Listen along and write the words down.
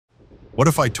What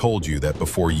if I told you that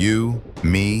before you,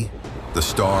 me, the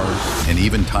stars, and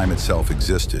even time itself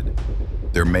existed,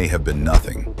 there may have been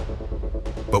nothing?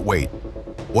 But wait,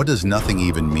 what does nothing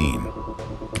even mean?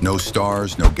 No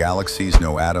stars, no galaxies,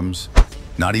 no atoms,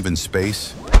 not even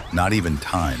space, not even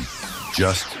time,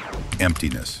 just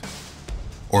emptiness.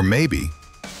 Or maybe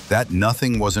that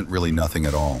nothing wasn't really nothing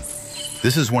at all.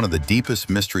 This is one of the deepest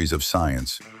mysteries of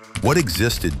science. What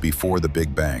existed before the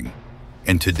Big Bang?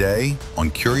 And today,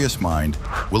 on Curious Mind,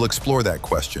 we'll explore that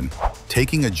question,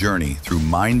 taking a journey through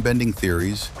mind-bending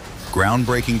theories,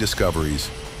 groundbreaking discoveries,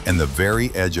 and the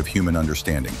very edge of human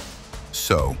understanding.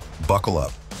 So, buckle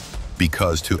up,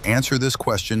 because to answer this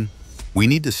question, we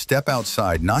need to step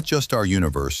outside not just our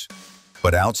universe,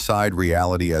 but outside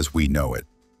reality as we know it.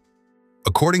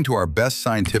 According to our best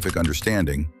scientific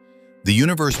understanding, the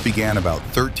universe began about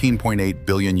 13.8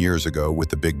 billion years ago with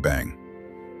the Big Bang.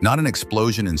 Not an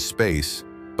explosion in space,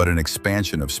 but an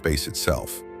expansion of space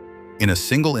itself. In a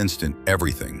single instant,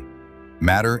 everything,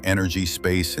 matter, energy,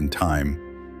 space, and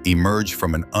time, emerged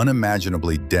from an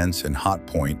unimaginably dense and hot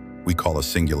point we call a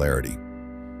singularity.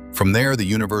 From there, the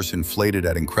universe inflated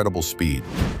at incredible speed,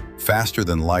 faster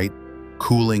than light,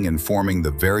 cooling and forming the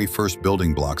very first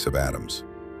building blocks of atoms.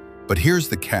 But here's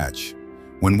the catch.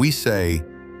 When we say,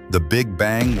 the Big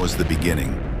Bang was the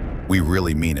beginning, we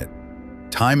really mean it.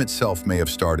 Time itself may have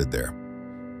started there.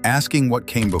 Asking what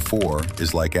came before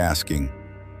is like asking,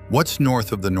 what's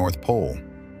north of the North Pole?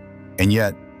 And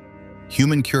yet,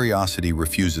 human curiosity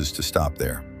refuses to stop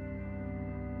there.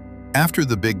 After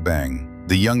the Big Bang,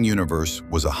 the young universe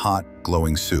was a hot,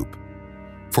 glowing soup.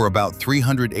 For about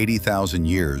 380,000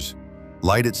 years,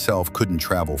 light itself couldn't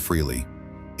travel freely.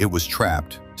 It was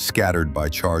trapped, scattered by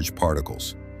charged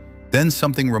particles. Then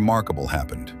something remarkable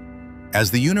happened.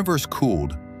 As the universe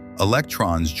cooled,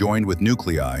 electrons joined with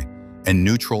nuclei and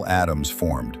neutral atoms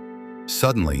formed.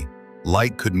 Suddenly,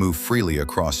 light could move freely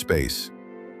across space.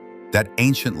 That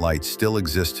ancient light still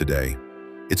exists today.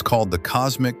 It's called the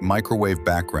cosmic microwave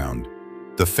background,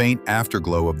 the faint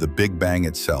afterglow of the Big Bang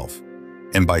itself.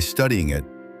 And by studying it,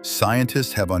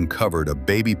 scientists have uncovered a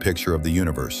baby picture of the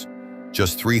universe,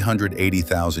 just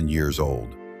 380,000 years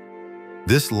old.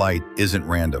 This light isn't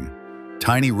random.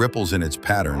 Tiny ripples in its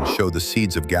pattern show the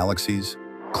seeds of galaxies,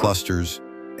 clusters,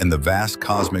 and the vast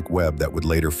cosmic web that would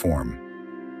later form.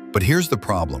 But here's the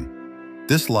problem.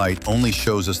 This light only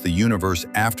shows us the universe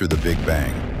after the Big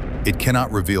Bang. It cannot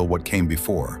reveal what came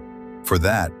before. For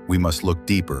that, we must look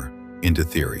deeper into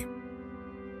theory.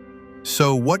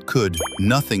 So what could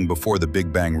nothing before the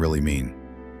Big Bang really mean?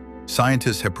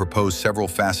 Scientists have proposed several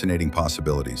fascinating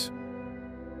possibilities.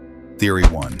 Theory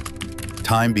 1.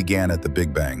 Time began at the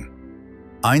Big Bang.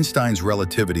 Einstein's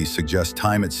relativity suggests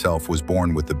time itself was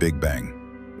born with the Big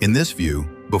Bang. In this view,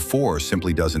 before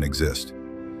simply doesn't exist.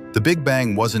 The Big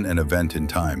Bang wasn't an event in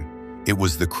time. It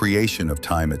was the creation of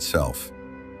time itself.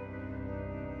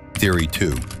 Theory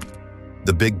 2.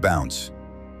 The Big Bounce.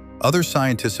 Other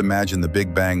scientists imagine the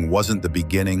Big Bang wasn't the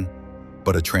beginning,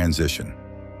 but a transition.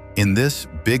 In this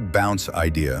Big Bounce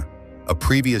idea, a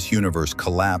previous universe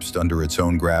collapsed under its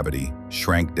own gravity,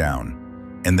 shrank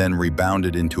down, and then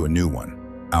rebounded into a new one,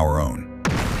 our own.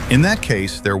 In that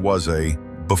case, there was a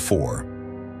before,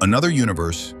 another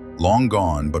universe, long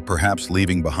gone, but perhaps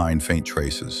leaving behind faint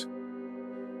traces.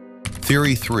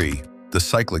 Theory 3, the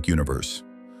cyclic universe.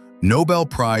 Nobel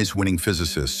Prize-winning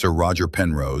physicist Sir Roger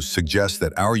Penrose suggests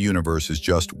that our universe is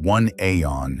just one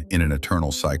aeon in an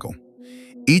eternal cycle.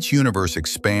 Each universe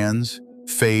expands,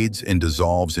 fades, and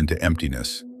dissolves into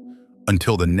emptiness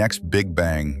until the next Big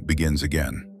Bang begins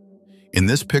again. In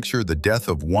this picture, the death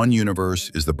of one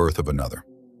universe is the birth of another.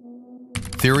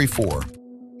 Theory 4.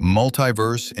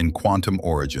 Multiverse and quantum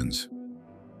origins.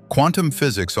 Quantum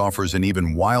physics offers an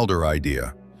even wilder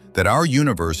idea that our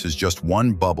universe is just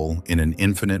one bubble in an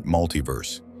infinite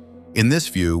multiverse. In this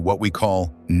view, what we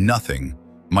call nothing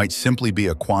might simply be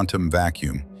a quantum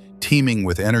vacuum, teeming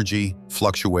with energy,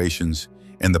 fluctuations,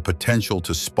 and the potential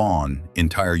to spawn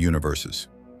entire universes.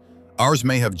 Ours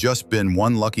may have just been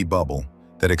one lucky bubble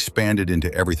that expanded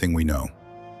into everything we know.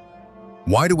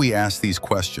 Why do we ask these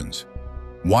questions?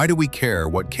 Why do we care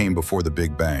what came before the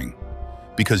Big Bang?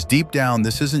 Because deep down,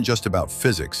 this isn't just about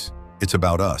physics, it's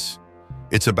about us.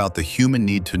 It's about the human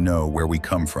need to know where we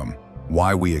come from,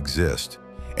 why we exist,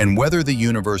 and whether the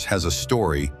universe has a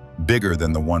story bigger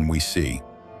than the one we see.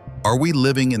 Are we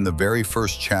living in the very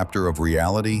first chapter of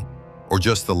reality, or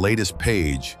just the latest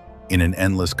page in an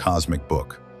endless cosmic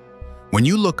book? When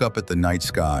you look up at the night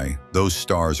sky, those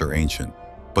stars are ancient,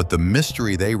 but the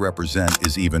mystery they represent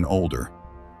is even older.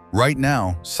 Right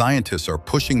now, scientists are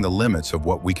pushing the limits of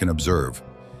what we can observe.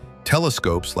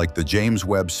 Telescopes like the James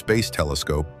Webb Space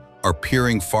Telescope are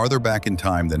peering farther back in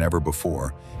time than ever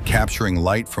before, capturing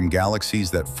light from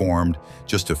galaxies that formed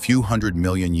just a few 100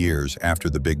 million years after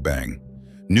the Big Bang.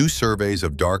 New surveys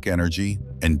of dark energy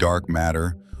and dark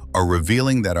matter are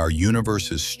revealing that our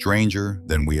universe is stranger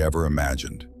than we ever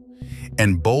imagined.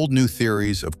 And bold new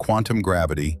theories of quantum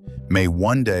gravity may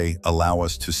one day allow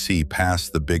us to see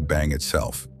past the Big Bang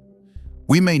itself.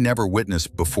 We may never witness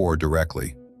before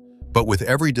directly, but with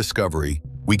every discovery,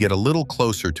 we get a little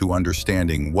closer to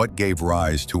understanding what gave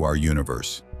rise to our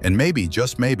universe, and maybe,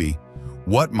 just maybe,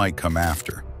 what might come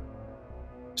after.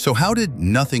 So how did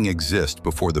nothing exist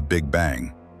before the Big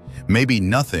Bang? Maybe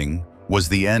nothing was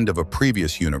the end of a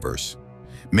previous universe.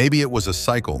 Maybe it was a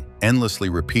cycle, endlessly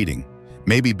repeating.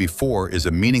 Maybe before is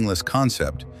a meaningless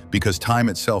concept because time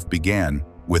itself began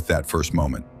with that first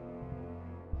moment.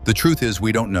 The truth is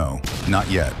we don't know, not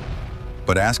yet.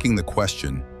 But asking the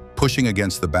question, pushing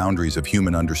against the boundaries of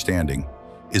human understanding,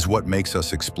 is what makes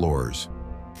us explorers.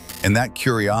 And that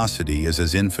curiosity is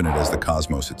as infinite as the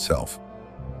cosmos itself.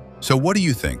 So what do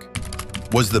you think?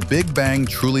 Was the Big Bang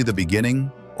truly the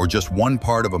beginning, or just one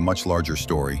part of a much larger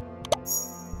story?